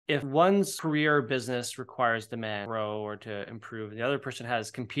if one's career or business requires demand to grow or to improve, the other person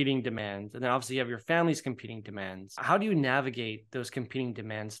has competing demands, and then obviously you have your family's competing demands. How do you navigate those competing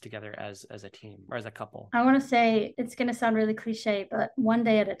demands together as a team or as a couple? I want to say it's going to sound really cliche, but one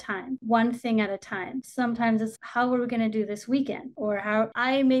day at a time, one thing at a time. Sometimes it's how are we going to do this weekend, or how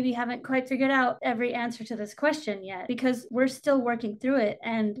I maybe haven't quite figured out every answer to this question yet because we're still working through it.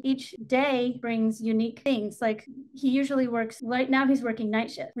 And each day brings unique things. Like he usually works right now, he's working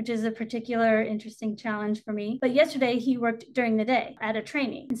night shift, which is a particular interesting challenge for me. But yesterday he worked during the day at a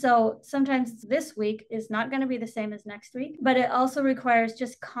training. And so sometimes this week is not going to be the same as next week, but it also requires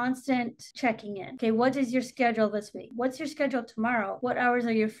just constant checking in. Okay, what is your schedule this week? What's your schedule tomorrow? What hours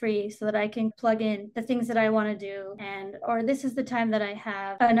are you free so that I can plug in the things that I want to do? And, or this is the time that I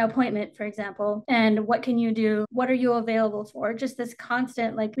have an appointment, for example. And what can you do? What are you available for? Just this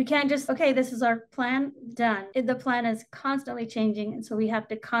constant, like we can't just, okay, this is our plan, done. The plan is constantly changing. And so we have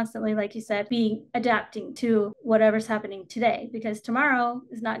to constantly, like you said, be adapting to whatever's happening today because tomorrow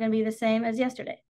is not going to be the same as yesterday.